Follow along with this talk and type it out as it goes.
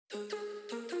Hey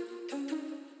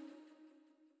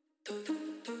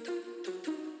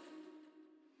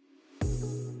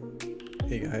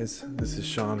guys, this is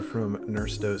Sean from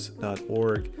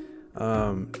nursedose.org.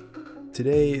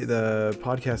 Today, the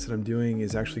podcast that I'm doing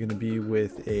is actually going to be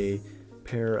with a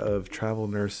pair of travel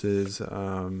nurses.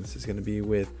 This is going to be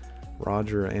with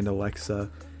Roger and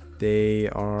Alexa. They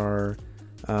are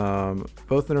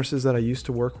both the nurses that I used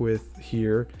to work with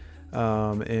here,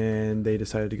 and they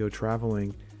decided to go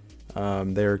traveling.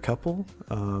 They're a couple.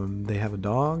 They have a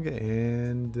dog,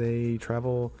 and they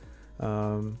travel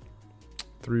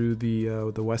through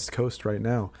the West Coast right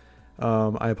now.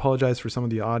 I apologize for some of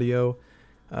the audio.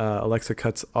 Alexa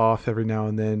cuts off every now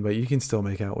and then, but you can still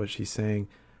make out what she's saying.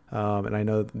 And I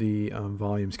know the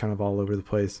volume's kind of all over the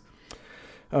place.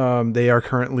 They are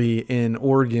currently in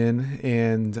Oregon,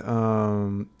 and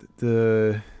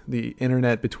the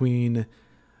internet between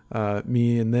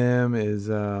me and them is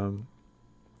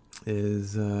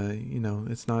it's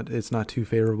not too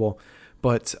favorable.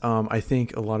 But I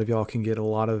think a lot of y'all can get a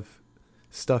lot of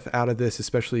stuff out of this,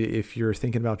 especially if you're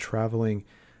thinking about traveling.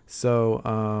 So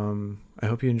I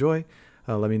hope you enjoy.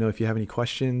 Let me know if you have any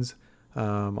questions.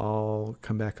 I'll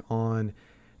come back on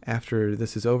after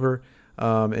this is over.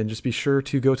 And just be sure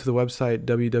to go to the website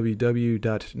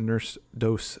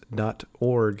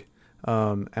www.nursedose.org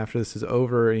after this is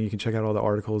over, and you can check out all the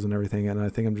articles and everything. And I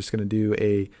think I'm just going to do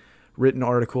a written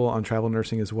article on travel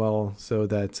nursing as well, so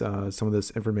that some of this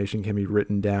information can be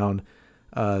written down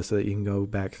so that you can go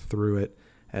back through it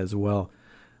as well.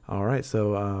 All right,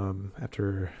 so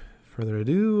after further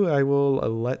ado, I will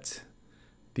let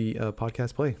the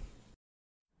podcast play.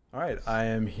 All right, I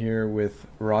am here with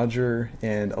Roger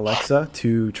and Alexa,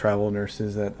 two travel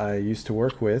nurses that I used to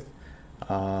work with.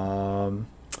 So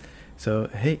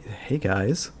hey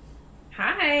guys.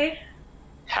 Hi.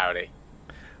 Howdy.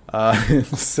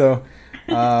 Alexa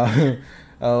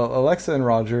and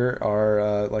Roger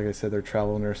are, like I said, they're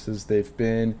travel nurses. They've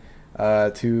been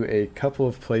to a couple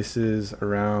of places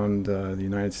around the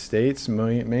United States,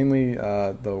 mainly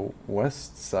the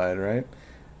west side, right?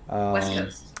 West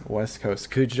Coast. West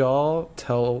Coast. Could y'all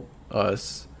tell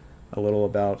us a little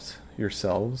about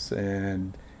yourselves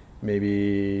and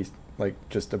maybe like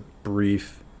just a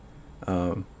brief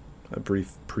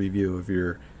preview of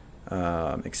your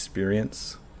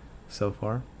experience so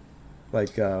far?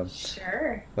 Like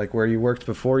Sure. Like where you worked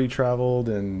before you traveled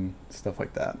and stuff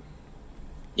like that.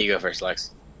 You go first,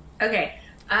 Lex. Okay.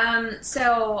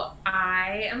 So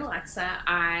I am Alexa.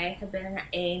 I have been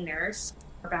a nurse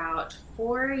for about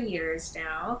 4 years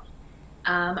now.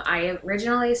 I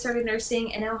originally started nursing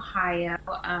in Ohio.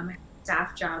 Had a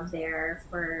staff job there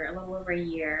for a little over a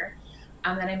year.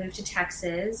 Then I moved to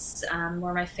Texas,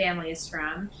 where my family is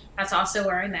from. That's also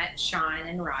where I met Sean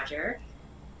and Roger.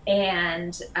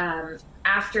 And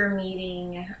after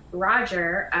meeting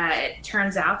Roger, it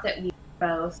turns out that we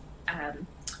both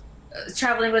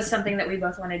traveling was something that we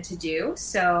both wanted to do.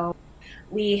 So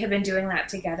we have been doing that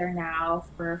together now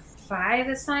for 5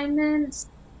 assignments.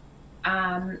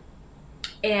 And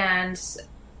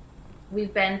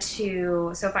we've been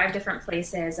to 5 different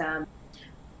places,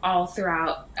 all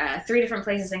throughout 3 different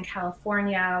places in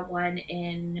California, 1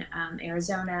 in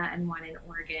Arizona, and 1 in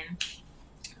Oregon.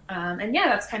 And yeah,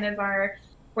 that's kind of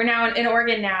we're now in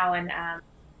Oregon now, and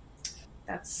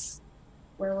that's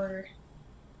where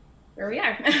we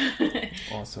are.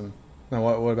 Awesome.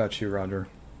 Now, what about you, Roger?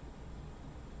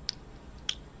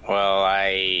 Well,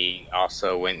 I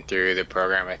also went through the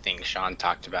program I think Sean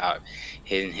talked about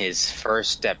in his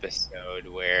first episode,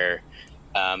 where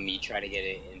you try to get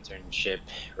an internship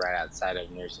right outside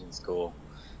of nursing school.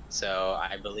 So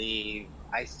I believe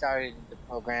I started the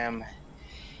program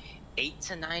 8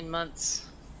 to 9 months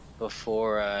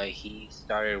before he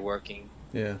started working.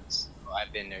 Yeah. So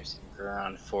I've been nursing for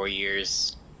around 4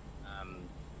 years.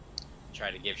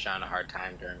 Tried to give Sean a hard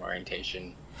time during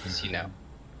orientation, just,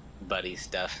 buddy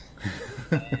stuff.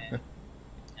 And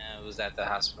I was at the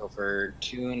hospital for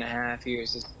 2.5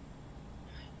 years.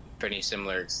 Pretty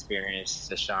similar experience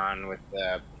to Sean with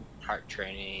heart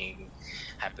training,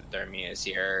 hypothermia, as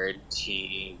you heard.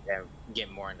 He get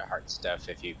more into heart stuff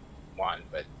if you want,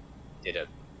 but did a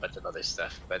bunch of other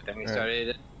stuff. But then we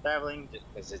started traveling just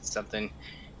because it's something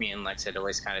me and Lex had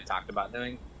always kind of talked about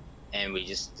doing, and we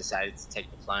just decided to take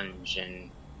the plunge,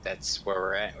 and that's where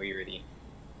we're at. We already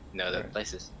know the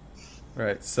places.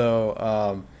 Right.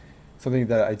 So something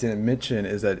that I didn't mention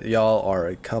is that y'all are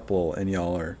a couple and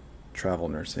y'all are travel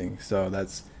nursing. So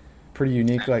that's pretty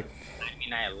unique. I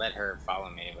let her follow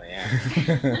me, but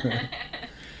yeah.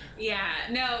 Yeah.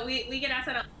 No, we get asked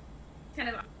that kind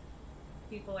of.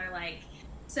 People are like,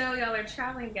 So y'all are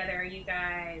traveling together. Are you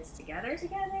guys together?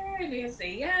 And we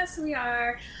say yes, we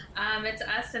are. It's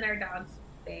us and our dog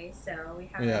today, so we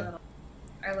have Yeah.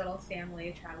 our little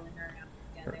family traveling around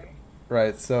together.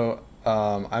 Right. So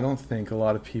I don't think a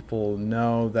lot of people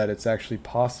know that it's actually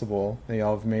possible. They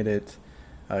all have made it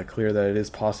clear that it is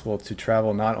possible to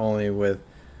travel not only with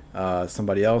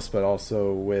somebody else, but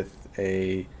also with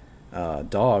a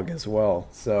dog as well.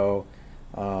 So,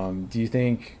 do you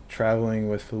think traveling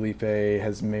with Felipe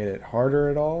has made it harder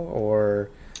at all, or?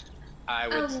 I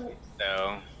would Oh, say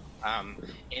so.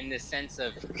 In the sense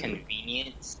of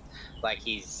convenience, like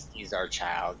he's our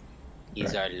child,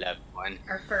 he's Right. our loved one,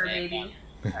 our fur and baby.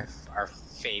 our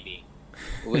baby.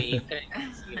 We couldn't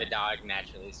conceive a dog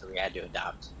naturally, so we had to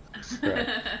adopt. Right.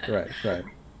 Right.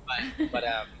 Right.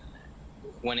 But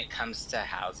when it comes to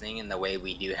housing and the way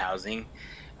we do housing,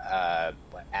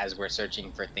 as we're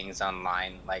searching for things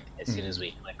online, like as soon as Mhm.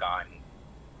 we click on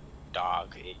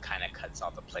dog, it kind of cuts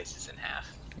all the places in half.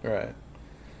 Right.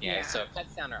 Yeah, Yeah. so it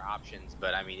cuts down our options,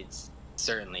 but I mean, it's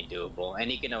certainly doable.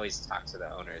 And you can always talk to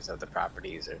the owners of the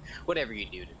properties or whatever you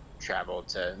do to travel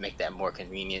to make that more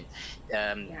convenient.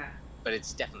 Yeah. But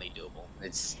it's definitely doable.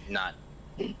 It's not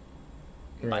by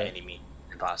Right. any means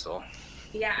impossible.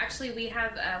 Yeah, actually, we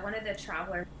have one of the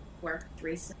travelers worked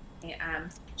recently.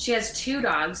 She has two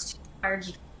dogs, two large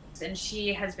dogs, and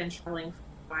she has been traveling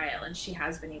for a while, and she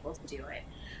has been able to do it.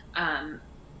 Um,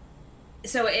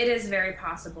 so it is very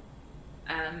possible.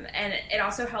 And it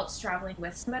also helps traveling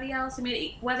with somebody else. I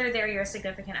mean, whether they're your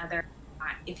significant other, or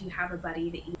not, if you have a buddy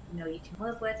that you know you can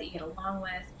live with, that you get along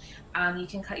with, you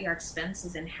can cut your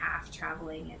expenses in half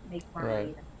traveling and make more Right.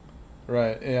 money.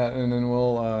 Right. Yeah, and then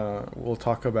we'll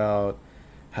talk about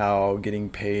how getting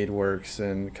paid works,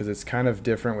 and because it's kind of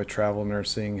different with travel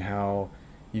nursing, how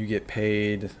you get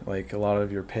paid. Like a lot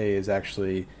of your pay is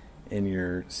actually in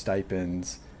your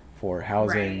stipends for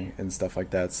housing Right. and stuff like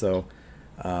that. So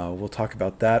we'll talk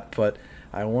about that. But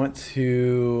I want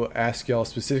to ask y'all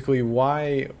specifically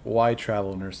why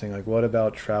travel nursing? Like, what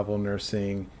about travel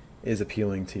nursing is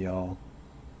appealing to y'all?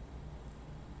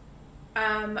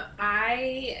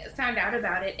 I found out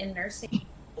about it in nursing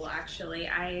school, actually.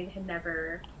 I had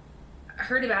never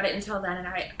heard about it until then, and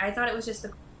I thought it was just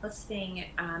the coolest thing,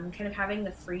 kind of having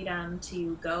the freedom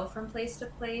to go from place to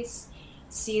place,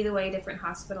 see the way different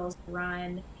hospitals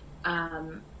run,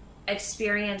 um,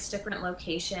 experience different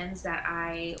locations that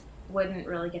I wouldn't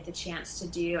really get the chance to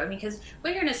do. I mean, because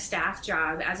when you're in a staff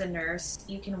job as a nurse,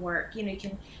 you can work, you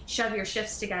can shove your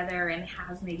shifts together and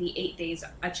have maybe 8 days,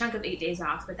 a chunk of 8 days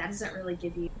off, but that doesn't really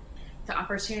give you the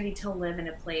opportunity to live in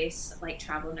a place like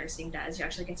travel nursing does. You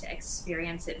actually get to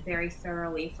experience it very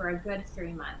thoroughly for a good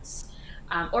 3 months,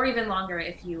 or even longer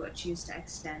if you choose to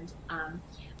extend.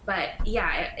 But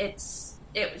yeah, it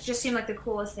just seemed like the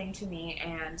coolest thing to me,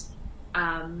 and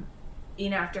um,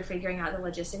 after figuring out the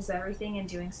logistics of everything and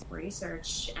doing some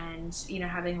research and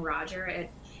having Roger,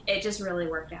 it just really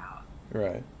worked out.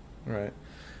 Right. Right.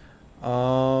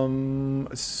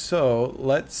 So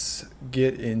let's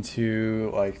get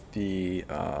into like the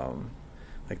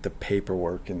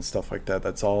paperwork and stuff like that.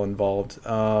 That's all involved.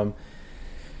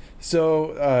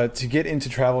 So to get into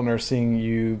travel nursing,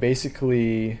 you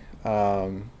basically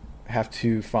have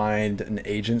to find an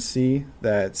agency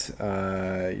that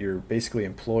you're basically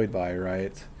employed by,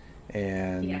 right?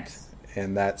 And Yes.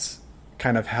 and that's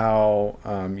kind of how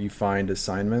you find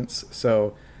assignments.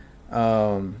 So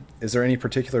is there any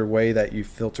particular way that you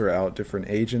filter out different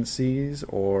agencies,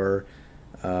 or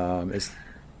is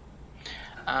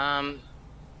Um,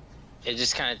 it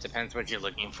just kind of depends what you're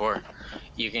looking for.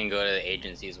 You can go to the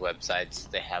agency's websites.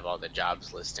 They have all the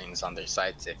jobs listings on their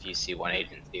sites. If you see one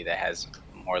agency that has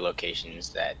more locations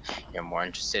that you're more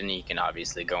interested in, you can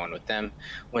obviously go in with them.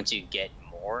 Once you get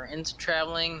more into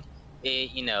traveling,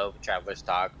 travelers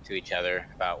talk to each other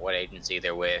about what agency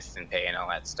they're with and pay and all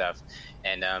that stuff.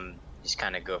 And just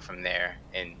kind of go from there.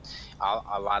 And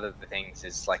a lot of the things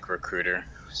is like recruiter.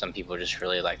 Some people just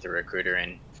really like the recruiter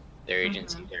and their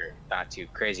agency Hmm. they're not too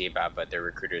crazy about, but their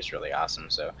recruiter is really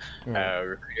awesome. So right? a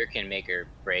recruiter can make or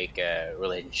break a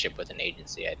relationship with an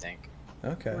agency, I think.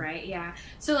 Okay. Right, yeah.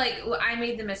 So like I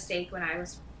made the mistake when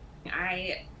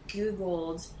I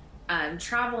Googled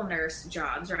travel nurse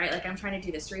jobs, right? Like I'm trying to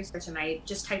do this research and I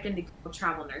just typed into Google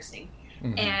travel nursing.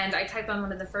 Hmm. And I typed on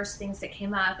one of the first things that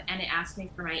came up and it asked me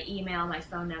for my email, my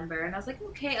phone number. And I was like,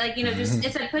 okay, like, just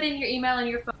it said put in your email and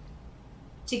your phone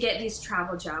to get these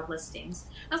travel job listings.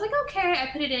 I was like, okay, I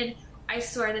put it in. I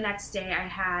swear the next day I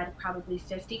had probably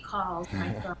 50 calls.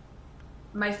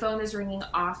 My phone is ringing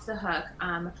off the hook.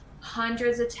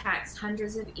 Hundreds of texts,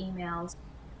 hundreds of emails,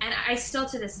 and I still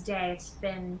to this day, it's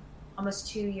been almost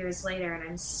 2 years later, and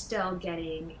I'm still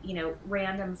getting,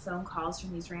 random phone calls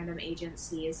from these random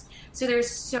agencies. So there's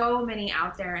so many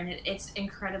out there, and it's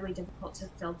incredibly difficult to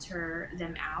filter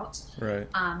them out. Right.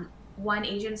 One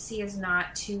agency is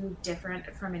not too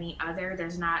different from any other.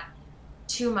 There's not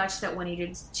too much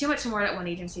more that one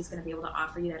agency is going to be able to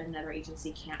offer you that another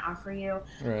agency can't offer you.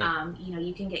 Right.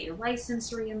 You can get your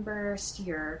license reimbursed,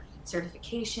 your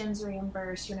certifications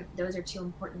reimbursed. Those are two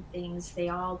important things. They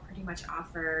all pretty much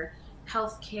offer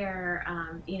healthcare.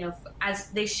 As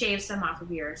they shave some money off of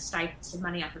your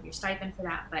stipend for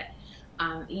that, but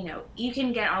you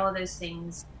can get all of those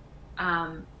things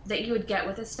that you would get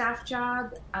with a staff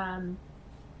job.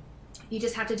 You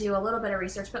just have to do a little bit of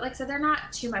research, but like I said, they're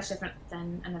not too much different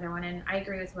than another one. And I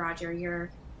agree with Roger.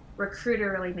 Your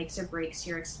recruiter really makes or breaks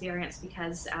your experience,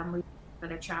 because we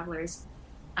other travelers.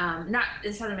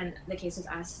 This hasn't been the case with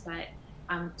us, but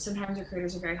sometimes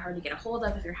recruiters are very hard to get a hold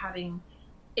of if you're having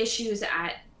issues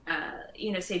at,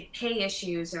 say pay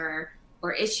issues or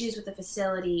issues with the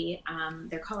facility.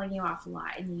 They're calling you off a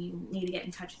lot, and you need to get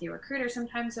in touch with your recruiter.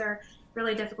 Sometimes they're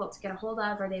really difficult to get a hold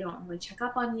of, or they don't really check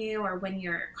up on you, or when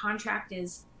your contract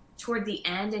is toward the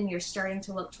end and you're starting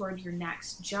to look toward your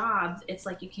next job, it's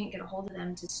like you can't get a hold of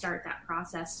them to start that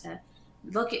process to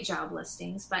look at job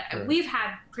listings. But we've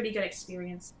had pretty good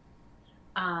experience.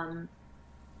 I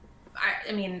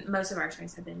mean, most of our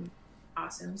experience have been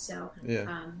awesome. So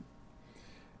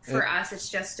for us, it's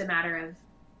just a matter of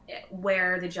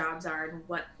where the jobs are and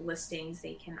what listings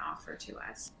they can offer to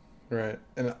us. Right.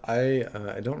 And I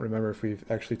don't remember if we've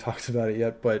actually talked about it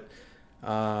yet, but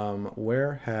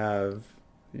where have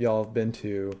y'all been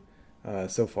to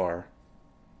so far?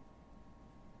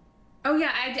 Oh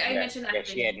yeah, I mentioned that. Yeah,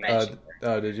 she had mentioned.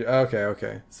 Did you?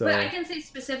 Okay. So, but I can say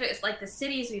specifics, like the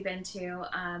cities we've been to.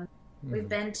 We've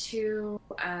been to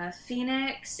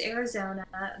Phoenix, Arizona,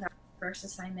 that was our first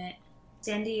assignment.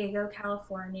 San Diego,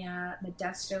 California,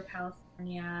 Modesto,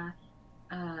 California,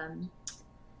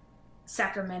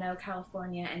 Sacramento,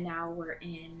 California, and now we're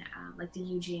in like the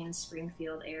Eugene,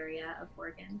 Springfield area of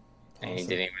Oregon. And you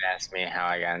didn't even ask me how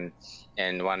I got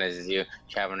in one is you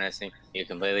travel nursing. You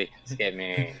completely skipped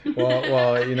me.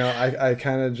 well, I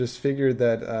kind of just figured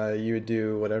that you would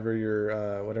do whatever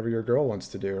your girl wants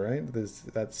to do, right?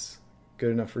 That's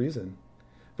good enough reason.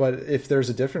 But if there's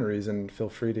a different reason, feel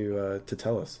free to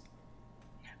tell us.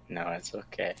 No, it's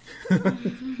okay.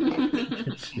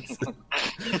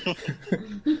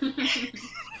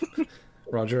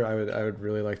 Roger, I would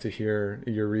really like to hear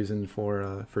your reason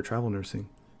for travel nursing.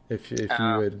 If you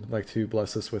would like to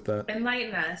bless us with that.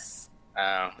 Enlighten us.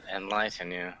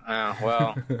 Enlighten you.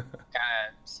 Well, kind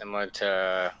of similar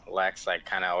to Lex, like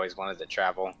kind of always wanted to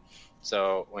travel.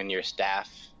 So when you're staff,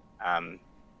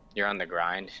 you're on the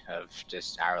grind of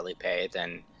just hourly pay,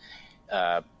 then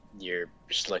you're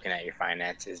just looking at your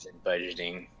finances and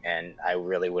budgeting, and I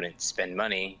really wouldn't spend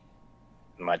money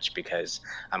much because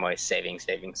I'm always saving.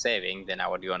 Then I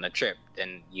would go on a trip.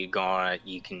 Then you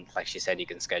can, like she said, you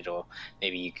can schedule.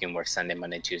 Maybe you can work Sunday,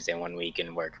 Monday, Tuesday one week,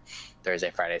 and work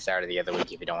Thursday, Friday, Saturday the other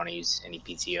week. If you don't want to use any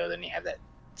PTO, then you have that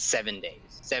 7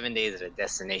 days at a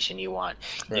destination you want.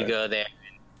 Right. You go there,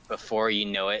 and before you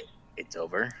know it, it's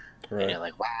over. Right. And you're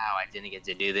like, wow, I didn't get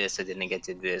to do this. I didn't get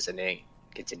to do this. I didn't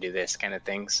get to do this kind of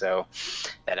thing. So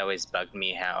that always bugged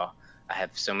me, how I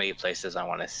have so many places I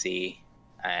want to see,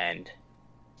 and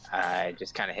it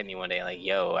just kind of hit me one day, like,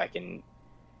 yo, I can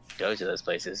go to those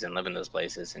places and live in those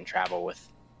places and travel with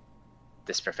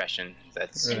this profession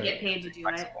and get paid to do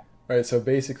flexible. It. Right. So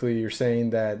basically, you're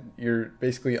saying that you're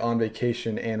basically on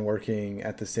vacation and working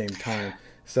at the same time.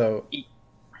 So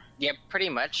yeah, pretty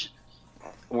much.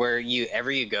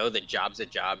 Wherever you go, the job's a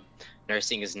job.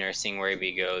 Nursing is nursing. Wherever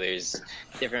you go, there's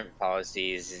different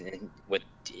policies with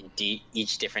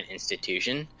each different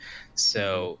institution.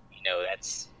 So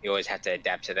you always have to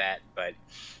adapt to that. But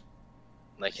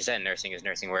like you said, nursing is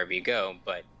nursing wherever you go.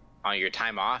 But on your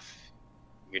time off,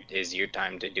 is your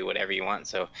time to do whatever you want.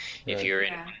 So if you're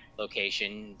in a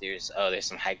location, there's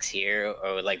some hikes here,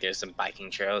 or like there's some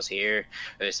biking trails here, or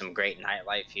there's some great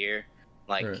nightlife here.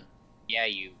 Like, yeah,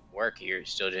 you work, you're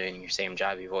still doing your same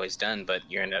job you've always done, but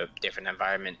you're in a different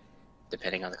environment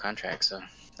depending on the contract. So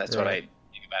that's what I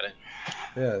think about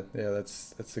it. Yeah,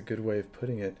 that's a good way of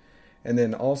putting it. And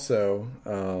then also,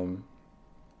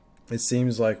 it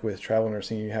seems like with travel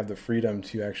nursing, you have the freedom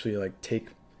to actually like take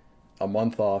a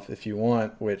month off if you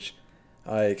want, which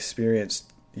I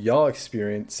experienced y'all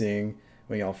experiencing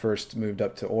when y'all first moved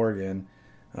up to Oregon.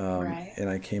 And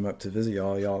I came up to visit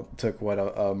y'all. Y'all took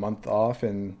a month off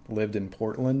and lived in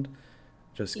Portland.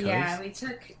 Just 'cause? Yeah,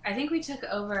 I think we took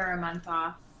over a month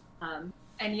off.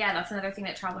 And yeah, that's another thing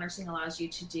that travel nursing allows you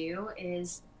to do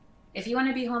is if you want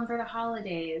to be home for the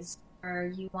holidays,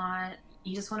 or you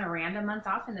just want a random month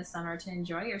off in the summer to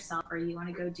enjoy yourself, or you want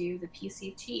to go do the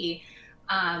PCT,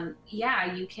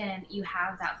 yeah, you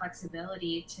have that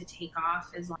flexibility to take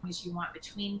off as long as you want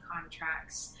between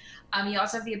contracts. You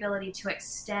also have the ability to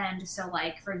extend. So,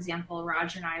 like, for example,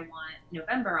 Roger and I want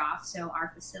November off, so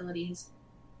our facilities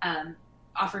um,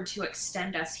 offered to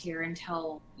extend us here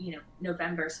until,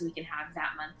 November, so we can have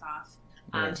that month off,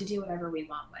 Right. to do whatever we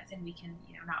want with, and we can,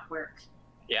 not work.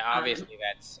 Yeah, Um, obviously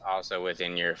that's also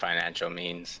within your financial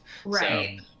means. So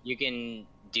right. you can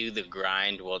do the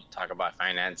grind. We'll talk about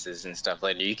finances and stuff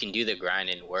later. You can do the grind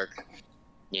and work,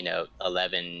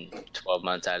 11, 12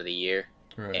 months out of the year,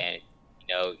 Right. and,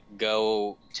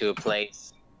 go to a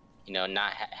place,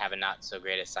 not have a not so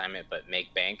great assignment, but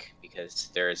make bank, because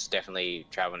there's definitely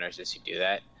travel nurses who do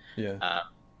that. Yeah.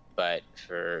 But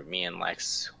for me and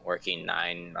Lex, working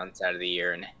 9 months out of the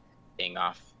year and being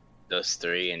off those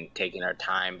 3 and taking our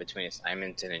time between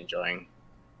assignments and enjoying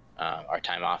our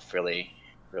time off really,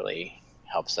 really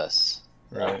helps us.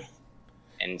 Right.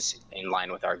 And in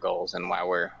line with our goals and why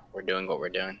we're doing what we're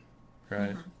doing.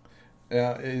 Right. Mhm.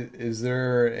 Now, is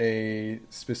there a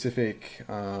specific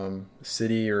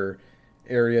city or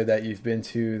area that you've been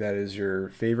to that is your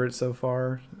favorite so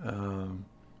far?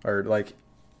 Or like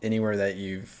anywhere that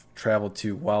you've traveled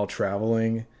to while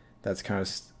traveling that's kind of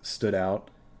stood out?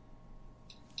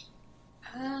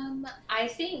 I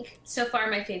think so far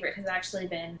my favorite has actually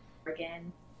been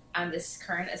Oregon. This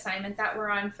current assignment that we're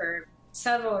on, for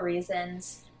several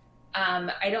reasons.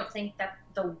 I don't think that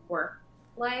the work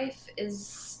life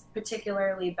is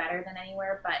particularly better than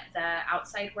anywhere, but the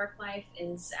outside work life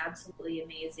is absolutely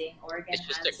amazing. Oregon It's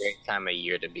just a has great time of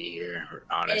year to be here,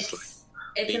 honestly.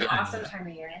 it's an Yeah. awesome time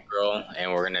of year. April,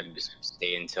 and we're gonna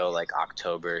stay until like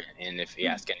October. And if you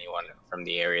ask anyone from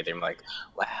the area, they're like,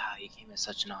 "Wow, you came at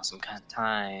such an awesome kind of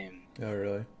time." Oh,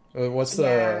 really? What's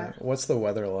Yeah. the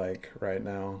weather like right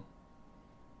now?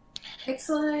 It's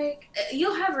like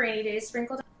you'll have rainy days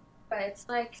sprinkled in, but it's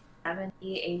like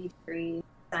 70, 80 degrees,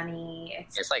 sunny.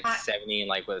 It's It's like hot. 70,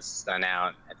 like with sun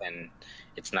out, and then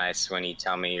it's nice when you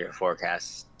tell me your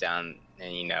forecast down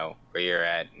and you know where you're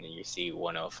at, and you see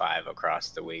 105 across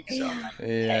the week. So I'm Yeah. like,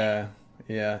 Yeah.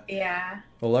 Yeah. Yeah.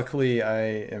 Well, luckily I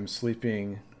am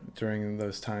sleeping during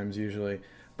those times usually,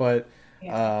 but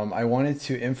Yeah. I wanted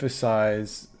to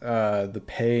emphasize the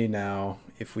pay now,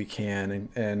 if we can,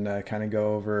 and kind of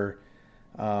go over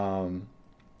um,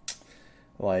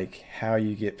 like how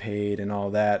you get paid and all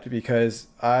that, because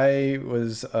I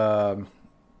was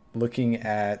looking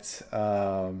at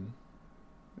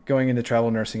going into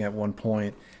travel nursing at one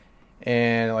point,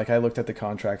 and like I looked at the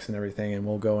contracts and everything, and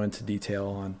we'll go into detail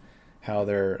on how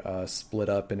they're split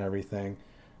up and everything.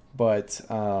 But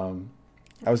I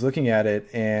was looking at it,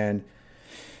 and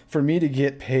for me to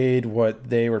get paid what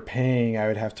they were paying, I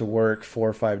would have to work 4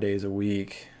 or 5 days a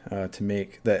week to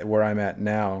make that where I'm at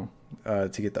now, to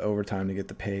get the overtime to get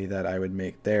the pay that I would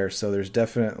make there. So there's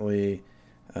definitely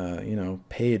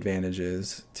pay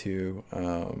advantages to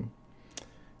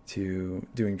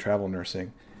doing travel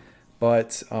nursing.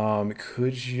 But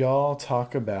could y'all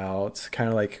talk about kind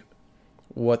of like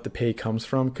what the pay comes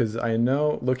from? Because I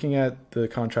know, looking at the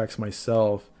contracts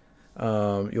myself,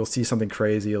 you'll see something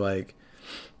crazy like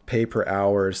pay per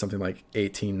hour is something like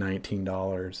 $18,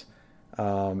 $19.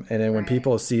 And then when Right.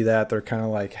 people see that, they're kind of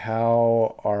like,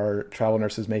 how are travel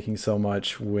nurses making so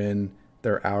much when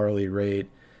their hourly rate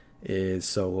is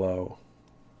so low?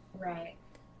 Right.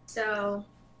 So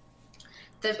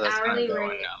the so that's kind hourly of going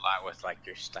rate. a lot with like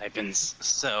your stipends.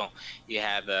 So you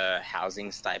have a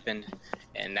housing stipend,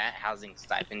 and that housing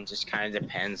stipend just kind of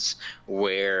depends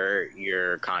where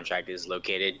your contract is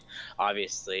located.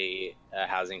 Obviously, a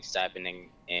housing stipend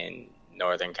in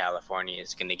Northern California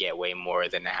is going to get way more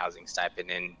than a housing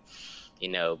stipend in, you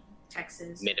know,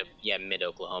 Texas. mid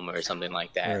Oklahoma or something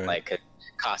like that. Right. Like,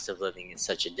 cost of living is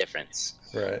such a difference.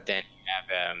 Right. Then you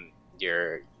have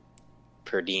your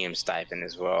per diem stipend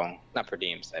as well. Not per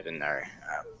diem stipend, or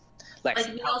Like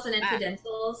meals and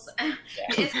incidentals.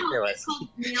 It's called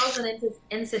meals and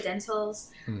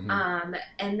incidentals. Mm-hmm.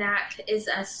 And that is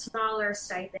a smaller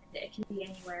stipend. It can be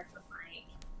anywhere from like,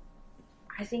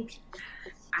 I think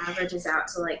averages out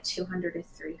to like 200 to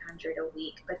 300 a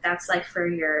week, but that's like for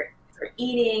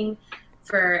eating,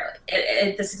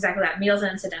 this is exactly that, meals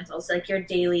and incidentals, like your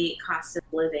daily cost of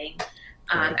living,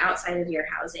 Right. outside of your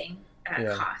housing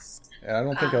Yeah. costs. And I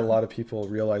don't think a Um, lot of people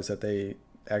realize that they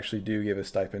actually do give a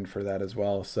stipend for that as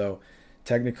well. So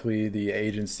technically, the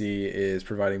agency is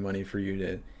providing money for you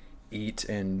to eat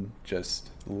and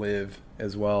just live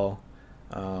as well.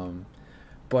 Um,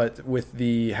 But with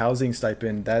the housing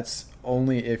stipend, that's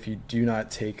only if you do not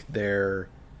take their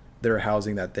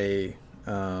housing that they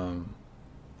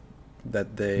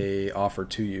offer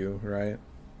to you, right?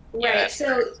 Right.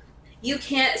 So you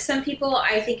can't. Some people,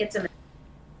 I think it's a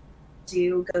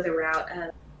do go the route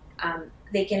of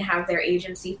they can have their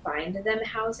agency find them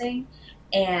housing,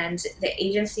 and the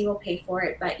agency will pay for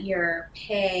it, but your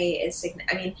pay is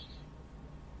significantly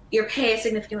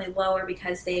lower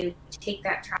because they take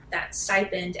that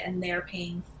stipend and they're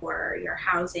paying for your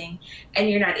housing, and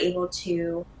you're not able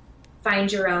to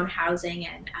find your own housing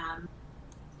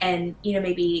and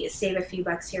maybe save a few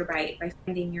bucks here by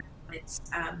finding your own. It's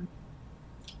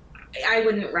I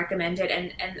wouldn't recommend it,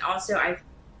 and also I've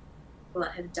people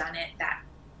that have done it that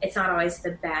it's not always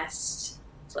the best.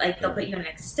 Like they'll put you in an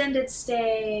extended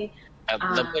stay.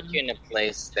 They'll put you in a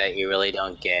place that you really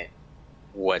don't get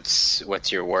what's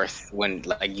your worth when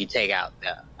like you take out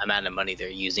the amount of money they're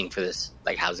using for this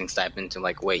like housing stipend. And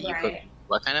like, wait, you put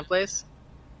what kind of place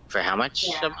for how much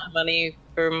money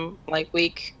per like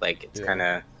week? Like it's kind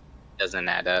of doesn't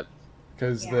add up.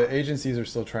 Because the agencies are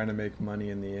still trying to make money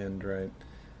in the end, right?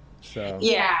 So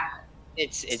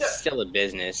it's still a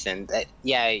business, and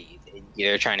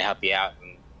they're trying to help you out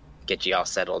and get you all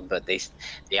settled, but they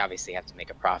obviously have to make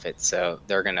a profit, so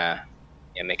they're gonna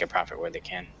make a profit where they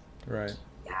can. Right.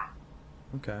 Yeah.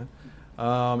 Okay.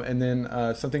 And then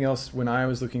something else when I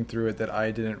was looking through it that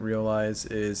I didn't realize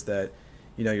is that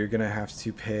you're gonna have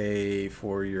to pay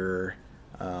for your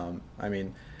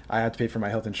I have to pay for my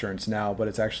health insurance now, but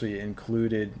it's actually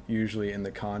included usually in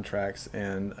the contracts,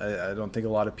 and I don't think a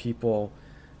lot of people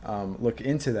look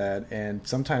into that, and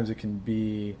sometimes it can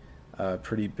be a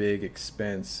pretty big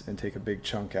expense and take a big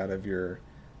chunk out of your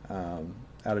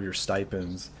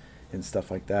stipends and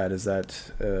stuff like that. Is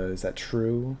that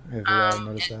true? Have you all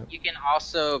noticed that? You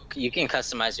can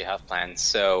customize your health plans.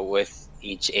 So with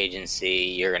each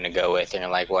agency you're going to go with, and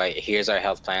you're like, well, here's our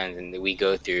health plans, and we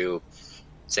go through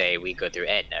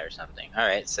Aetna or something. All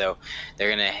right, so they're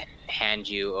gonna hand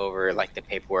you over like the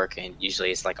paperwork, and usually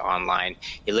it's like online.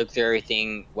 You look through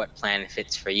everything, what plan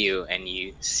fits for you, and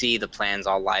you see the plans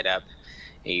all light up.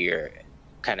 Your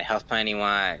kind of health plan you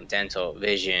want, dental,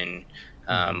 vision,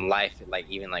 life, like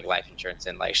even like life insurance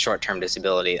and like short-term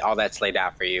disability, all that's laid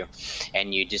out for you,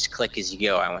 and you just click as you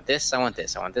go. I want this, I want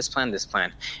this, I want this plan,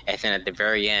 and then at the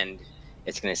very end,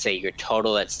 it's gonna say your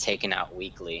total that's taken out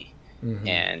weekly. Mm-hmm.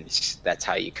 And that's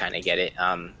how you kind of get it.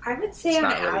 I would say it's on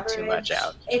not really average, too much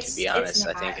out. To be honest,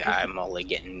 I think I'm only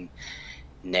getting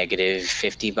negative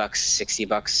 $50,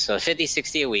 $60, so 50,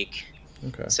 60 a week.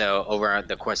 Okay. So over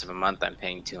the course of a month, I'm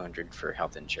paying $200 for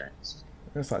health insurance.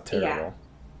 That's not terrible.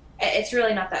 Yeah. It's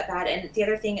really not that bad. And the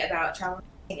other thing about travel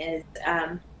is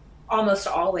almost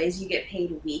always you get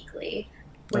paid weekly,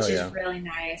 which is really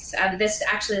nice. This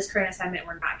current assignment,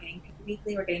 we're not getting paid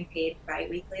weekly. We're getting paid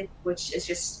bi-weekly, which is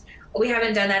just, we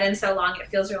haven't done that in so long. It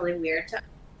feels really weird to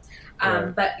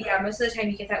us. But yeah, most of the time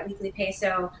you get that weekly pay.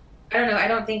 So I don't know. I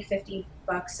don't think $50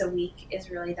 a week is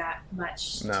really that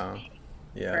much to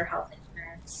pay for health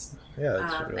insurance. Yeah,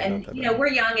 that's really and not that bad. We're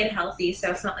young and healthy,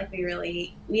 so it's not like we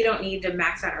don't need to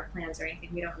max out our plans or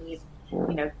anything. We don't need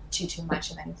too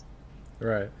much of anything.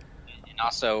 Right. And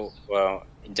also, well,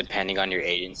 depending on your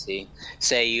agency,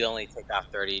 say you only take off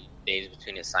 30 days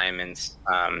between assignments,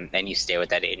 and you stay with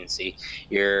that agency,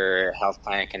 your health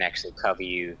plan can actually cover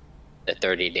you the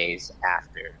 30 days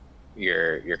after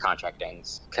your contract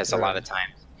ends. Because a lot of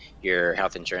times your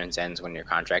health insurance ends when your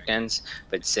contract ends,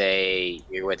 but say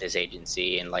you're with this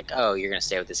agency and like, oh, you're going to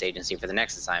stay with this agency for the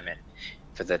next assignment,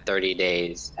 for the 30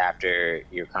 days after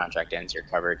your contract ends, you're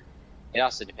covered. It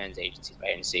also depends agency by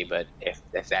agency, but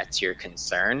if that's your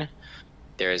concern,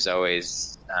 there's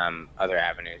always other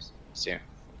avenues too.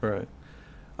 Right.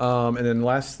 And then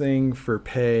last thing for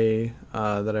pay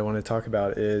that I want to talk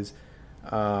about is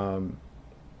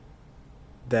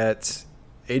that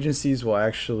agencies will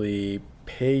actually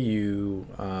pay you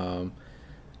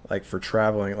like for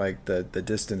traveling, like the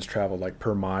distance traveled, like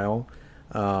per mile.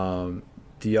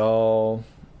 Do y'all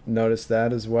notice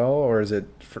that as well, or is it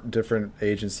different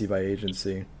agency by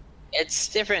agency? It's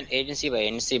different agency by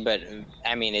agency, but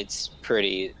I mean it's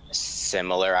pretty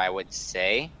similar, I would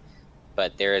say.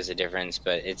 But there is a difference,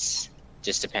 but it's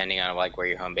just depending on like where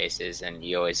your home base is, and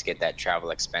you always get that travel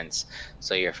expense.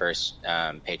 So your first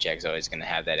paycheck is always going to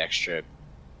have that extra,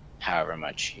 however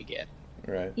much you get.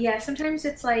 Right. Yeah, sometimes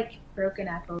it's like broken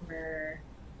up over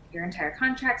your entire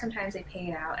contract. Sometimes they pay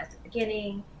it out at the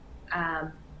beginning.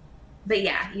 But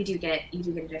yeah, you do get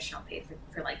additional pay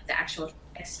for like the actual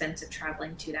expense of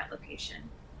traveling to that location.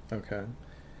 Okay.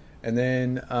 And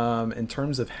then in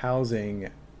terms of housing,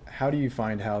 how do you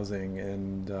find housing,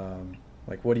 and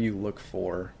Like, what do you look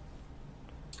for?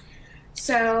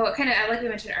 So, kind of like we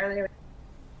mentioned earlier,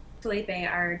 Felipe,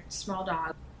 our small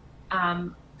dog.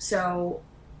 So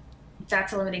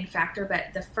that's a limiting factor.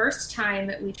 But the first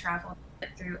time we traveled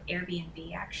through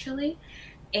Airbnb, actually,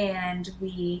 and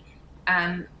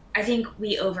I think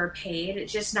we overpaid,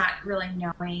 just not really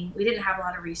knowing. We didn't have a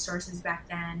lot of resources back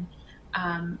then.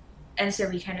 And so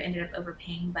we kind of ended up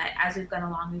overpaying. But as we've gone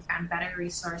along, we found better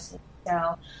resources.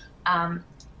 So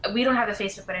we don't have a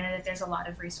Facebook, but I know that there's a lot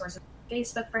of resources on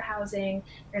Facebook for housing.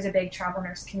 There's a big travel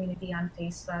nurse community on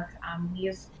Facebook.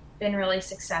 We've been really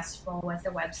successful with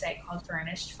a website called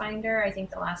Furnished Finder. I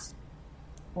think the last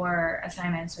 4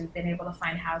 assignments we've been able to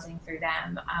find housing through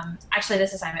them. Actually,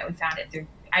 this assignment we found it through,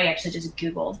 I actually just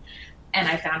Googled and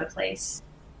I found a place.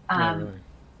 Really?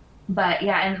 But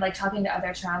yeah, and like talking to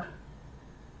other travelers,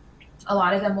 a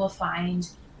lot of them will find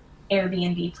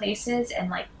Airbnb places and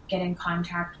like get in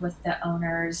contact with the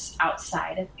owners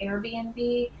outside of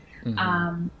Airbnb,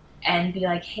 and be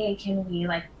like, hey, can we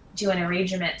like do an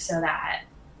arrangement so that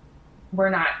we're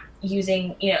not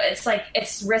using, it's like,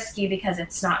 it's risky because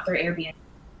it's not through Airbnb.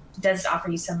 It does offer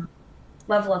you some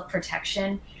level of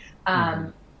protection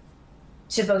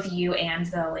to both you and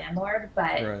the landlord.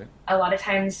 But a lot of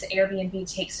times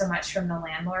Airbnb takes so much from the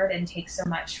landlord and takes so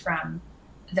much from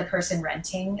the person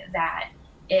renting that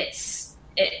it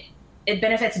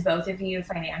benefits both of you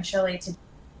financially to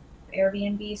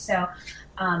Airbnb. So,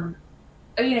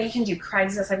 you can do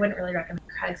Craigslist. I wouldn't really recommend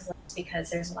Craigslist because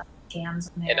there's a lot of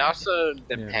scams on there. It also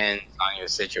depends on your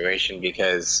situation,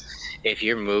 because if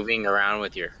you're moving around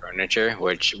with your furniture,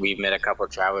 which we've met a couple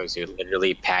of travelers who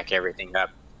literally pack everything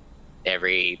up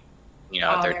every,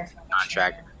 their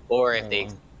contract, or if they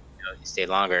stay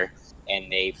longer and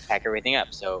they pack everything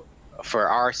up. So for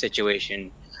our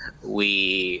situation,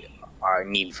 we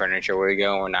need furniture where we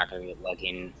go. We're not going to be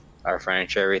lugging our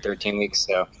furniture every 13 weeks.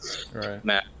 So,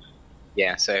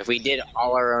 so if we did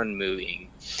all our own moving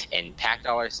and packed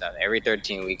all our stuff every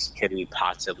 13 weeks, could we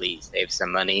possibly save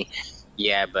some money?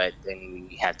 Yeah, but then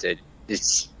we have to,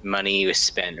 it's money was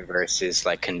spent versus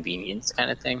like convenience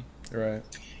kind of thing. Right.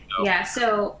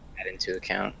 So that into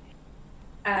account.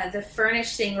 The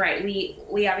furnished thing, right?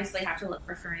 We obviously have to look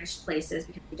for furnished places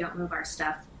because we don't move our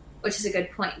stuff, which is a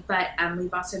good point. But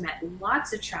we've also met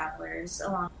lots of travelers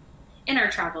along in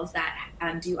our travels that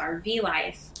do RV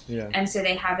life. Yeah. And so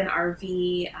they have an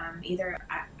RV, either,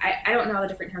 I don't know the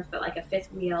different terms, but like a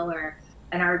fifth wheel or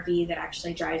an RV that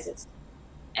actually drives it.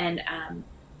 And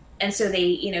so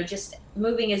they, just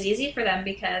moving is easy for them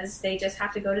because they just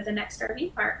have to go to the next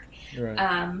RV park. Right.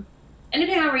 And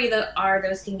depending on where you are,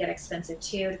 those can get expensive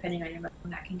too. Depending on your mode,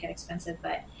 that can get expensive.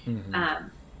 But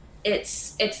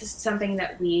it's something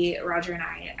that Roger and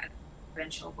I,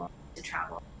 eventually will to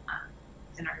travel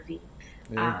with an RV.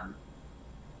 Yeah.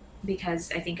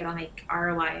 Because I think it'll make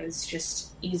our lives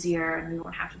just easier and we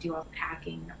won't have to do all the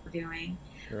packing that we're doing.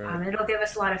 Right. It'll give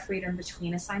us a lot of freedom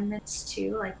between assignments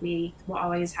too. Like we will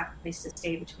always have a place to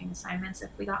stay between assignments if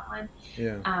we got one.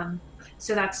 Yeah.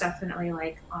 So that's definitely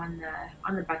like on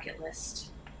the bucket list.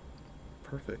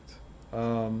 Perfect.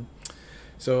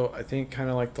 So I think kind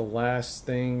of like the last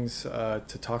things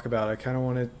to talk about, I kind of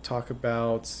want to talk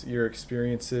about your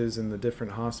experiences in the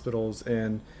different hospitals,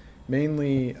 and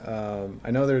mainly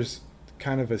I know there's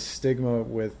kind of a stigma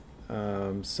with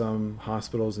some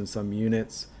hospitals and some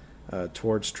units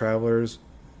towards travelers,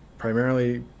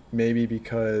 primarily maybe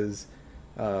because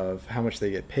of how much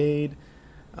they get paid,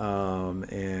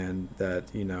 and that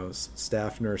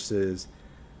staff nurses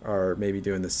are maybe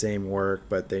doing the same work,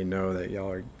 but they know that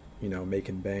y'all are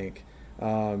making bank.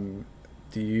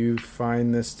 Do you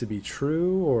find this to be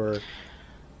true, or?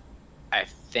 I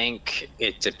think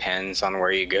it depends on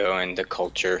where you go and the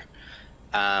culture.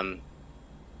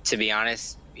 To be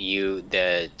honest,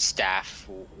 the staff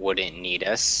wouldn't need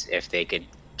us if they could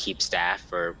keep staff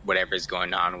or whatever's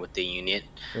going on with the unit.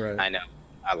 Right. I know,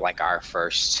 like our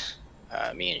first,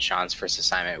 me and Sean's first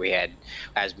assignment, we had,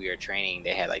 as we were training,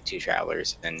 they had like 2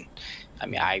 travelers, and I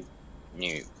mean, I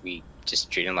knew we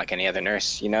just treat them like any other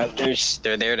nurse.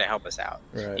 They're there to help us out.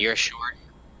 Right. You're short,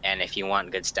 and if you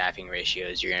want good staffing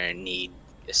ratios, you're gonna need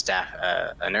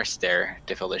a nurse there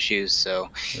to fill the shoes. So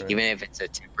even if it's a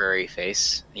temporary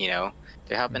face,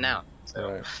 they're helping out.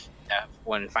 So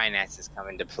when finances come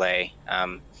into play,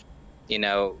 you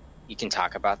can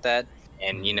talk about that.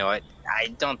 And you know what? I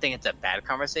don't think it's a bad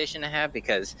conversation to have,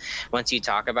 because once you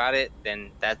talk about it,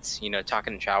 then that's,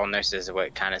 talking to travel nurses is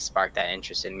what kind of sparked that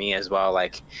interest in me as well.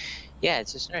 Like, yeah,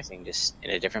 it's just nursing, just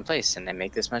in a different place, and they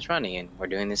make this much money, and we're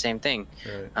doing the same thing.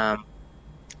 Right.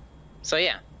 So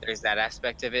yeah, there's that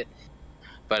aspect of it.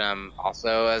 But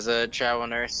also as a travel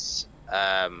nurse,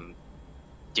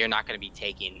 you're not going to be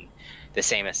taking the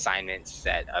same assignments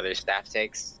that other staff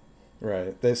takes.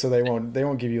 Right. They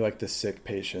won't give you like the sick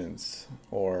patients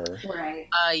or. Right.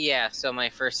 Yeah. So my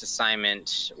first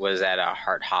assignment was at a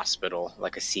heart hospital,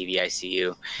 like a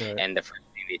CVICU, Right. and the first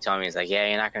thing they told me is like, yeah,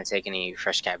 you're not going to take any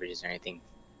fresh cabbages or anything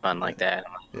fun like that.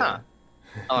 I'm like, huh.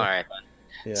 Yeah. All right.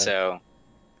 Yeah. So,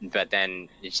 but then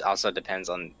it also depends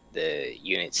on the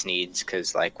unit's needs,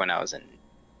 because like when I was in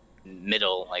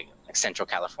middle, like Central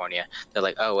California, they're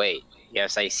like, oh wait, you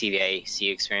have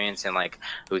CVIC experience, and like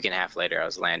a week and a half later, I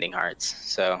was landing hearts.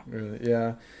 So Really?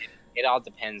 Yeah. it all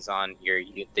depends on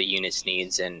the unit's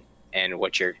needs and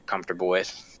what you're comfortable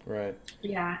with. Right.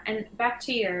 Yeah, and back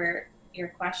to your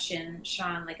question,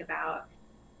 Sean, like about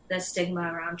the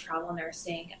stigma around travel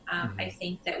nursing. I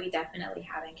think that we definitely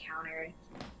have encountered.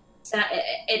 So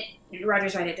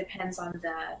Roger's right. It depends on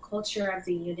the culture of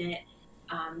the unit.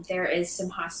 There is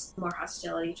some more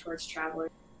hostility towards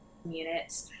travelers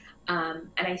units, and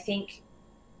I think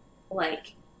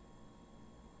like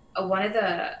one of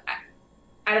the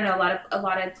I don't know, a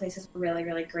lot of places were really,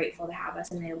 really grateful to have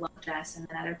us and they loved us, and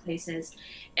then other places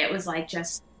it was like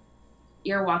just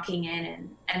you're walking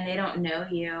in and they don't know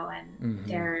you, and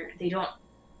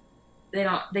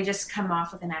they just come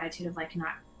off with an attitude of like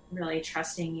not really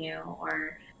trusting you,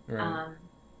 or Right.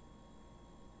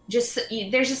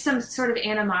 there's just some sort of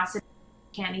animosity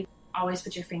you can't even always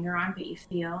put your finger on, but you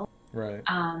feel. Right.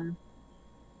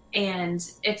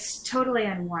 And it's totally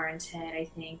unwarranted, I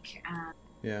think.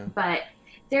 Yeah. But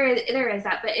there is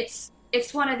that, but it's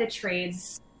one of the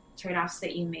trade-offs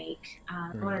that you make,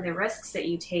 one of the risks that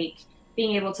you take,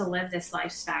 being able to live this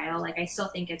lifestyle. Like, I still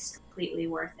think it's completely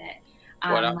worth it.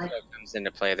 What also comes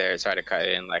into play there, sorry to cut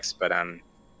it in, Lex, but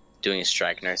doing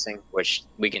strike nursing, which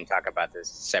we can talk about this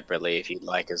separately if you'd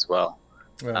like as well.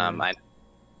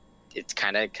 It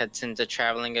kind of cuts into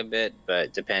traveling a bit,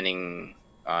 but depending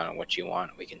on what you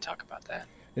want, we can talk about that.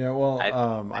 Yeah, well,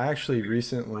 I actually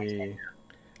recently,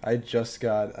 I just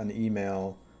got an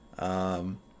email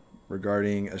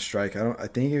regarding a strike. I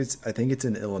think it's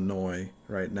in Illinois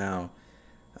right now.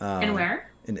 And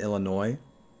where? In Illinois.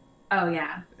 Oh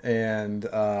yeah. And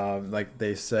like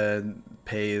they said,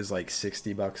 pay is like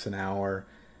 $60 an hour,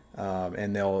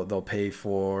 and they'll pay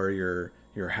for your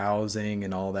housing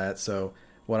and all that. So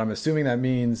what I'm assuming that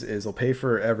means is they'll pay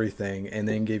for everything and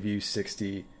then give you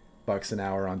 $60 an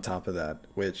hour on top of that,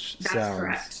 which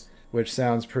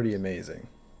sounds pretty amazing.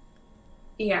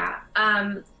 Yeah.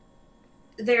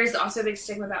 There's also a big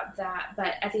stigma about that,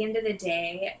 but at the end of the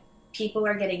day, people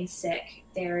are getting sick.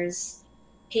 There's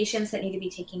patients that need to be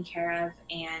taken care of,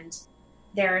 and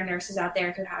there are nurses out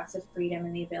there who have the freedom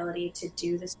and the ability to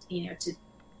do this, to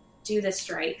do the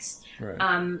strikes.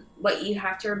 Right. What you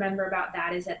have to remember about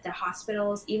that is that the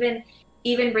hospitals, even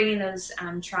bringing those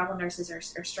travel nurses or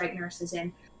strike nurses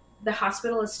in, the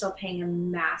hospital is still paying a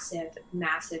massive,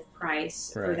 massive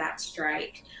price for that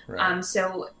strike. Right.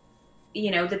 So,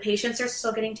 the patients are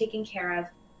still getting taken care of.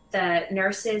 The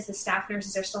nurses, the staff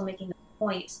nurses are still making the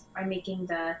point by making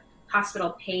the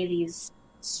hospital pay these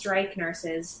strike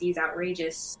nurses these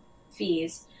outrageous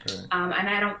fees. Right. And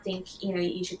I don't think,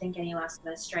 you should think any less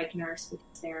of a strike nurse,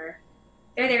 because they're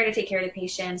there to take care of the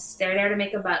patients. They're there to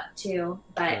make a buck too.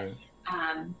 But,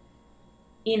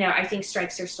 I think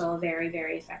strikes are still a very,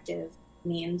 very effective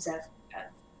means of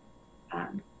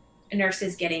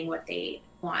nurses getting what they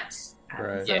want.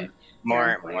 Yeah.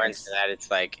 More into that, it's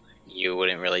like you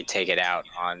wouldn't really take it out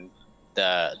on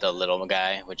the little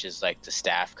guy, which is like the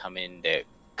staff come in to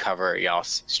cover y'all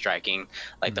striking.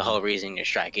 Like the whole reason you're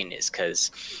striking is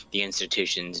because the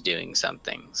institution's doing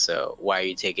something. So why are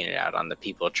you taking it out on the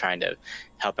people trying to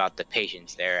help out the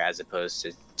patients there, as opposed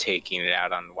to taking it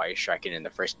out on why you're striking in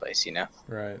the first place?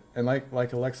 Right. And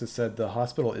like Alexis said, the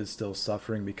hospital is still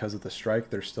suffering because of the strike.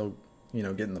 They're still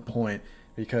getting the point,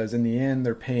 because in the end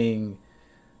they're paying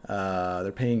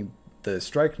the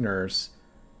strike nurse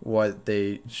what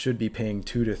they should be paying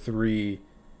 2 to 3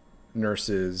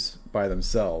 nurses by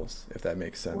themselves, if that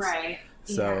makes sense. Right.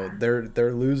 So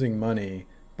they're losing money,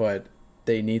 but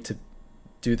they need to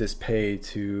do this pay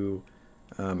to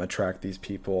attract these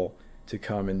people to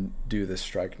come and do this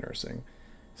strike nursing.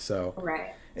 So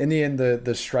in the end,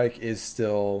 the strike is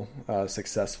still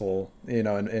successful,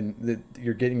 and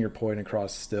you're getting your point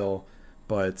across still,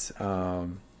 but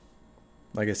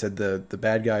like I said, the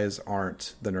bad guys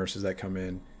aren't the nurses that come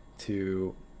in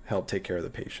to help take care of the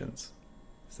patients.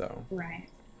 So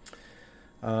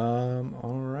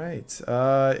all right.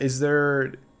 So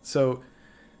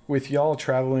with y'all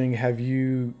traveling, have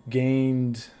you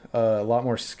gained a lot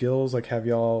more skills? Like, have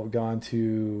y'all gone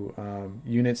to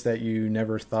units that you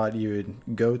never thought you would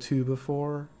go to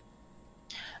before?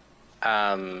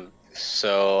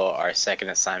 So our second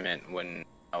assignment when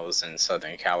I was in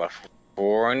Southern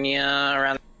California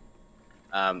around,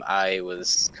 I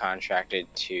was contracted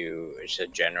to just a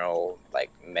general like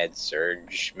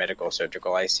medical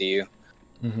surgical ICU.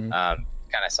 Mm-hmm.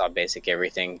 Kind of saw basic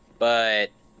everything, but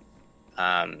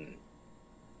about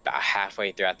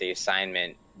halfway throughout the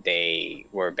assignment, they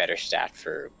were better staffed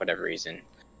for whatever reason,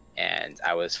 and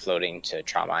I was floating to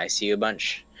trauma ICU a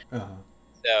bunch. Uh-huh.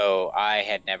 So I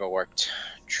had never worked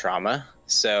trauma,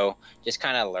 so just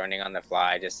kind of learning on the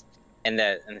fly. And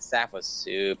the staff was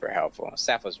super helpful. The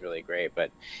staff was really great, but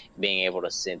being able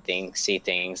to see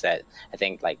things that I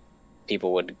think like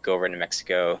people would go over to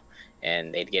Mexico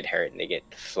and they'd get hurt and they get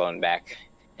flown back,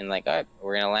 and like, oh,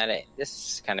 we're gonna land at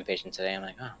this kind of patient today. I'm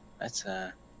like, oh, that's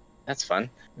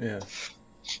fun. Yeah.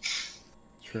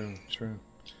 True.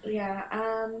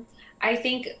 Yeah. I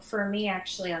think for me,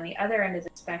 actually, on the other end of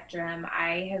the spectrum,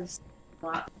 I have seen a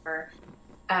lot more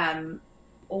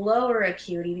lower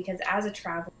acuity, because as a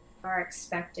traveler, you are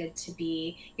expected to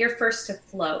be, you're first to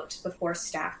float before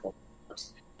staff will float.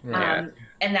 Right.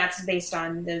 And that's based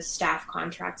on the staff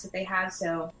contracts that they have.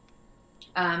 So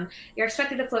you're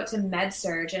expected to float to med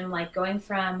surg, and like going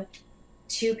from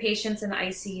 2 patients in the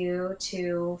ICU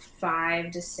to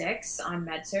 5 to 6 on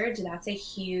med surg, that's a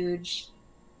huge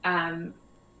change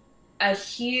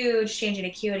in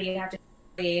acuity. You have to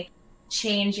really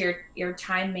change your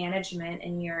time management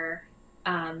and your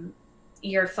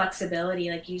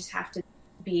flexibility. Like, you just have to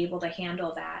be able to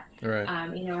handle that. Right.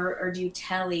 Or do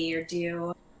tele, or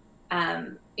do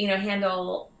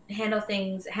handle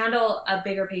things, handle a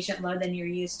bigger patient load than you're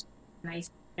used to as an ICU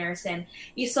nurse. And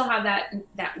you still have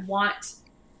that want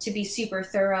to be super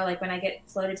thorough. Like, when I get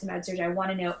floated to med surg, I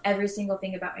want to know every single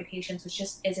thing about my patients, which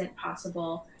just isn't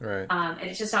possible. Right. And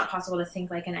it's just not possible to think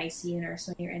like an ICU nurse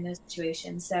when you're in those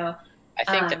situations. So I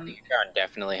think the PR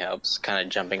definitely helps, kind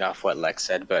of jumping off what Lex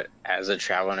said, but as a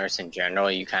travel nurse in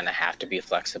general, you kind of have to be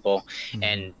flexible. Mm-hmm.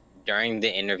 And during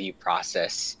the interview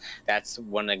process, that's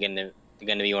going to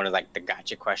be one of like the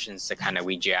gotcha questions to kind of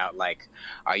weed you out. Like,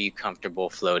 are you comfortable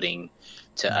floating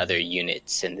to other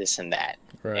units and this and that?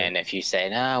 Right. And if you say,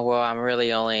 no, well, I'm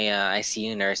really only an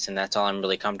ICU nurse and that's all I'm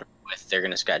really comfortable with, they're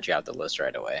going to scratch you out the list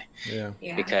right away. Yeah.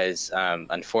 Because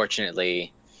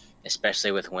unfortunately,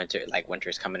 especially with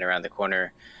winter's coming around the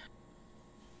corner,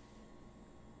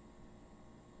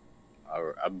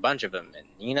 a bunch of them,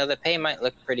 and the pay might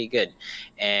look pretty good,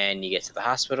 and you get to the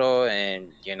hospital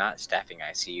and you're not staffing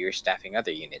ICU, you're staffing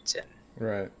other units, and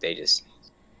right, they just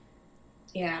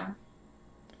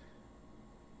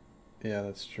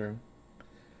that's true.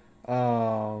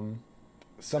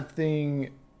 Something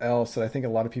else that I think a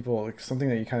lot of people, something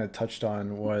that you kind of touched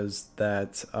on, was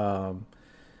that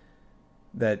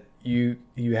that you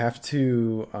have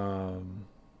to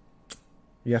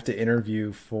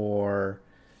interview for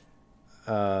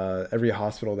every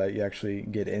hospital that you actually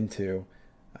get into.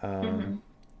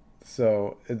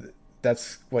 So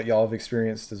that's what y'all have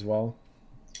experienced as well?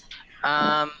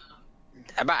 About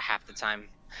half the time.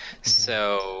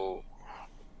 So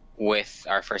with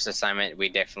our first assignment, we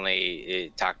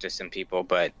definitely talked to some people,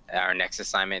 but our next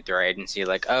assignment through our agency,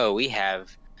 like, oh, we have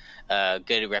a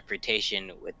good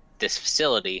reputation with this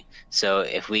facility, so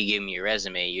if we give you your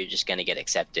resume, you're just going to get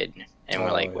accepted. And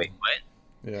we're like, wait, what?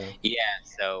 Yeah.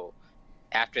 So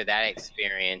after that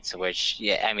experience, which,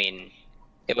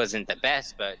 it wasn't the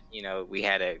best, but, we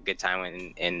had a good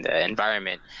time in the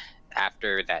environment.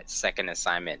 After that second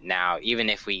assignment, now, even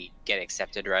if we get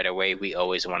accepted right away, we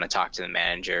always want to talk to the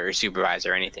manager or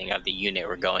supervisor or anything of the unit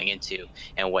we're going into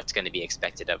and what's going to be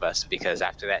expected of us. Because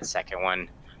after that second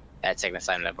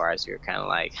assignment of ours, we were kind of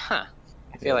like, I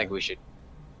feel like we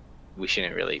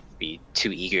shouldn't really be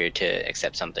too eager to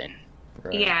accept something.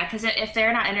 Right. Yeah, because if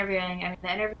they're not interviewing,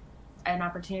 the interview is an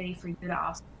opportunity for you to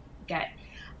also get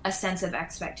a sense of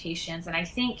expectations. And I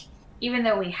think even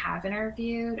though we have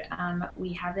interviewed,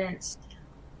 we haven't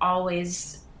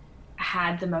always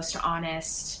had the most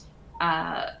honest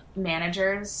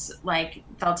managers. Like,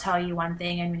 they'll tell you one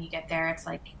thing, and when you get there, it's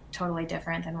like totally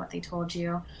different than what they told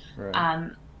you.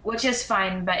 Right. Which is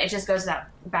fine, but it just goes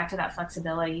back to that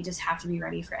flexibility. You just have to be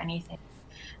ready for anything,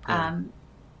 and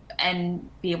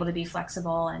be able to be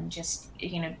flexible and just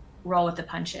roll with the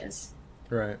punches.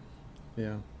 Right.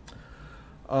 Yeah.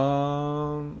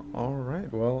 All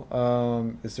right. Well,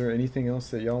 is there anything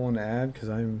else that y'all want to add? Because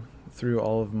I'm through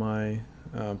all of my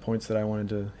points that I wanted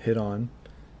to hit on.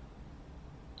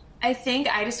 I think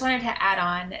I just wanted to add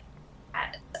on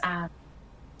that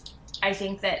I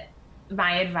think that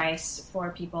my advice for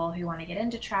people who want to get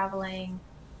into travel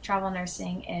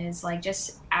nursing is like,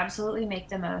 just absolutely make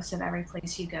the most of every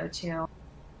place you go to.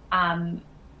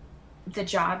 the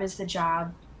job is the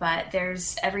job, but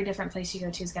there's every different place you go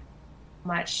to is going to be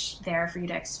much there for you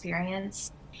to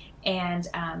experience. And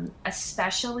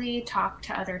especially talk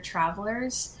to other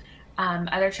travelers.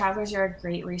 Other travelers are a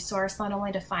great resource, not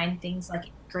only to find things like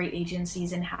great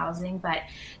agencies and housing, but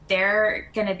they're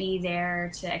going to be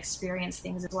there to experience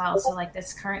things as well. So like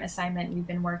this current assignment, we've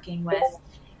been working with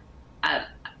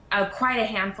quite a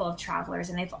handful of travelers,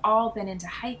 and they've all been into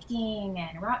hiking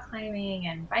and rock climbing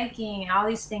and biking and all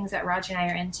these things that Roger and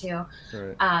I are into.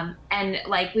 Right. And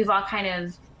like we've all kind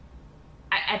of,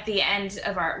 at the end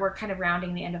of we're kind of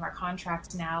rounding the end of our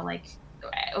contract now. Like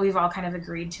we've all kind of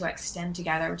agreed to extend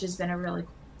together, which has been a really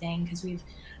cool thing because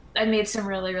I've made some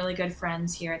really, really good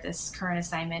friends here at this current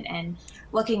assignment. And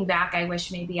looking back, I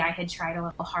wish maybe I had tried a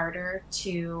little harder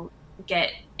to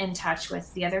get in touch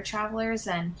with the other travelers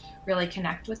and really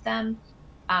connect with them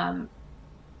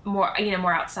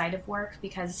more outside of work,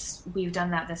 because we've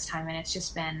done that this time and it's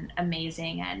just been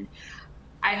amazing. And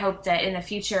I hope that in the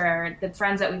future, the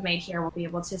friends that we've made here will be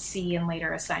able to see in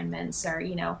later assignments, or,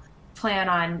 plan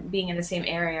on being in the same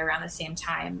area around the same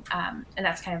time. And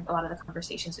that's kind of a lot of the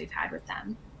conversations we've had with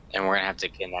them. And we're going to have to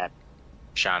kidnap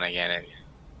Sean again and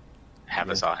have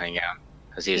us all hang out,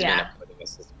 because he's been putting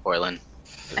us to Portland.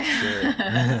 For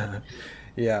sure.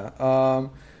 Yeah.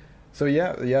 So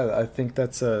yeah, I think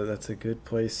that's a good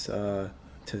place to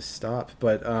stop.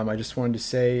 But I just wanted to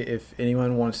say, if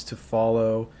anyone wants to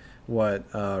follow what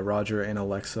Roger and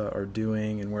Alexa are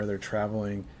doing and where they're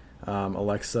traveling,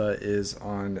 Alexa is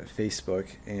on Facebook.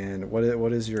 And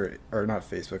what is your, or not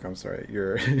Facebook, I'm sorry,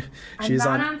 your she's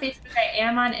I'm not on Facebook. I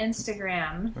am on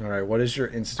Instagram. All right, what is your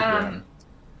Instagram?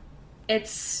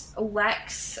 It's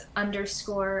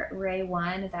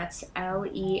Lex_Ray1. That's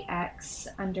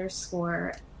LEX_RAY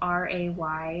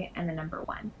and the number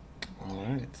 1. All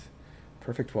right,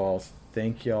 perfect. Well,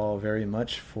 thank y'all very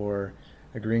much for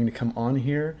agreeing to come on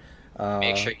here.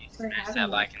 Make sure you smash that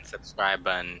like and subscribe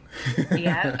button.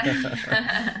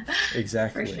 Yeah.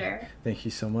 Exactly. For sure. Thank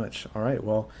you so much. All right.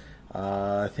 Well,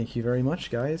 thank you very much,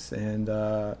 guys. And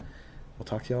we'll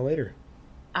talk to y'all later.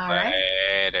 All right.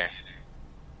 Later.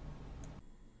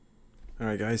 All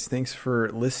right, guys. Thanks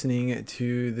for listening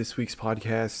to this week's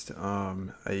podcast.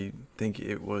 I think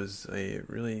it was a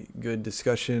really good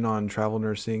discussion on travel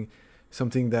nursing,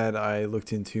 something that I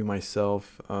looked into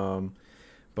myself.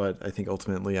 But I think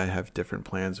ultimately I have different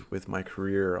plans with my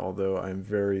career, although I'm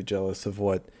very jealous of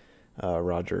what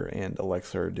Roger and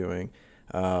Alexa are doing.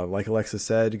 Like Alexa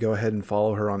said, go ahead and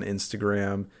follow her on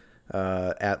Instagram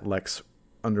at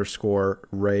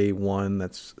Lex_Ray1.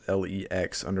 That's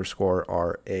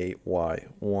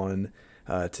LEX_RAY1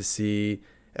 to see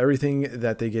everything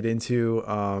that they get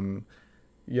into.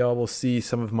 Y'all will see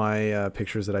some of my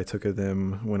pictures that I took of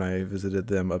them when I visited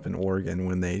them up in Oregon,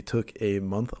 when they took a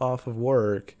month off of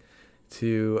work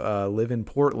to live in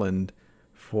Portland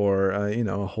for,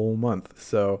 a whole month.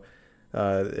 So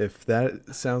if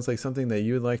that sounds like something that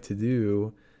you would like to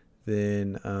do,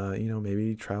 then,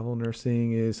 maybe travel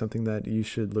nursing is something that you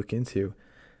should look into.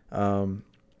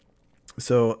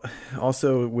 So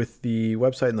also with the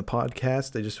website and the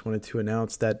podcast, I just wanted to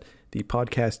announce that the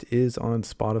podcast is on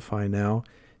Spotify now.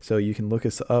 So you can look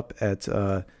us up at,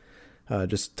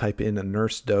 just type in a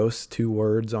Nurse Dose, 2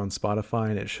 words, on Spotify,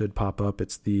 and it should pop up.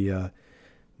 It's the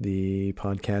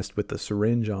podcast with the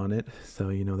syringe on it. So,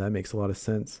 that makes a lot of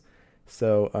sense.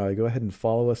 So go ahead and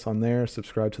follow us on there.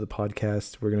 Subscribe to the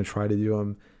podcast. We're going to try to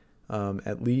do them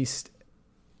at least,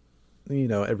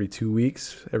 every 2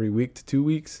 weeks, every week to 2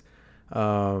 weeks.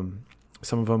 Some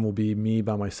of them will be me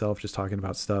by myself just talking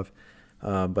about stuff.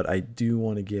 But I do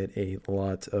want to get a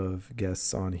lot of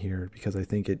guests on here because I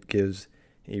think it gives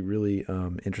a really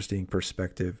interesting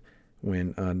perspective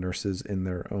when nurses in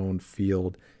their own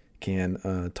field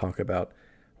can talk about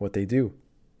what they do.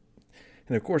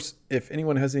 And of course, if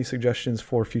anyone has any suggestions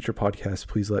for future podcasts,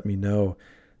 please let me know.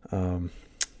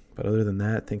 But other than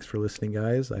that, thanks for listening,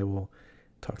 guys. I will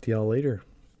talk to y'all later.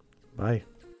 Bye.